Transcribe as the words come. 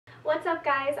What's up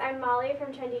guys, I'm Molly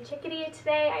from Trendy Chickadee.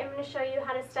 Today I'm going to show you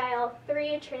how to style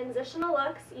 3 transitional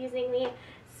looks using the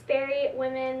Sperry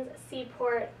Women's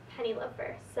Seaport penny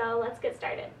loafer. So let's get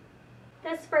started.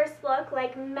 This first look,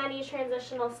 like many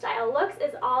transitional style looks,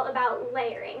 is all about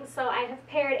layering. So I have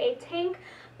paired a tank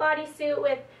bodysuit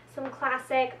with some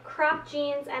classic cropped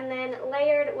jeans and then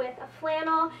layered with a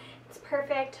flannel. It's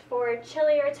perfect for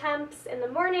chillier temps in the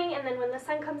morning, and then when the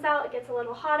sun comes out it gets a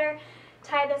little hotter.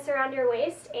 Tie this around your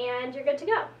waist and you're good to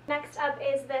go. Next up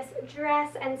is this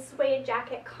dress and suede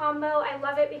jacket combo. I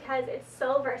love it because it's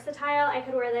so versatile. I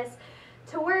could wear this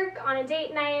to work, on a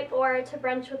date night, or to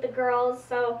brunch with the girls.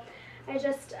 So I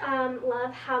just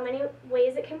love how many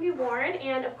ways it can be worn.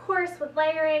 And of course, with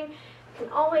layering, you can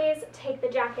always take the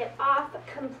jacket off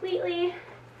completely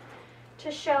to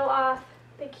show off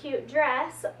the cute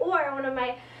dress. Or one of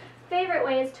my favorite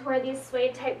ways to wear these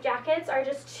suede type jackets are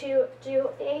just to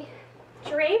do a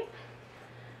drape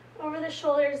over the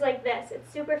shoulders like this.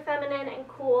 It's super feminine and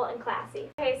cool and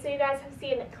classy. Okay, so you guys have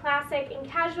seen the classic and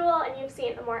casual, and you've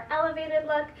seen a more elevated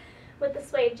look with the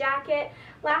suede jacket.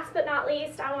 Last but not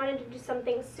least, I wanted to do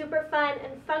something super fun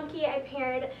and funky. I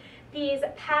paired these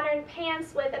patterned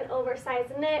pants with an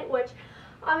oversized knit, which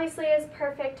obviously is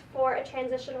perfect for a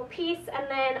transitional piece, and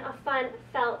then a fun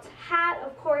felt hat,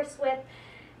 of course, with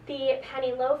the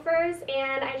penny loafers.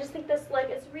 And I just think this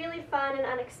look is really fun and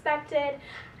unexpected.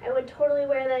 I would totally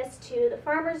wear this to the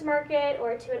farmer's market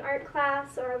or to an art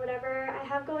class or whatever I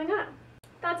have going on.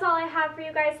 That's all I have for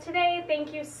you guys today.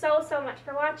 Thank you so much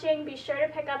for watching. Be sure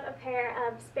to pick up a pair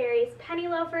of Sperry's penny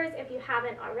loafers if you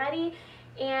haven't already,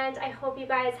 and I hope you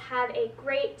guys have a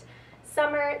great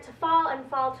summer to fall and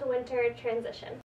fall to winter transition.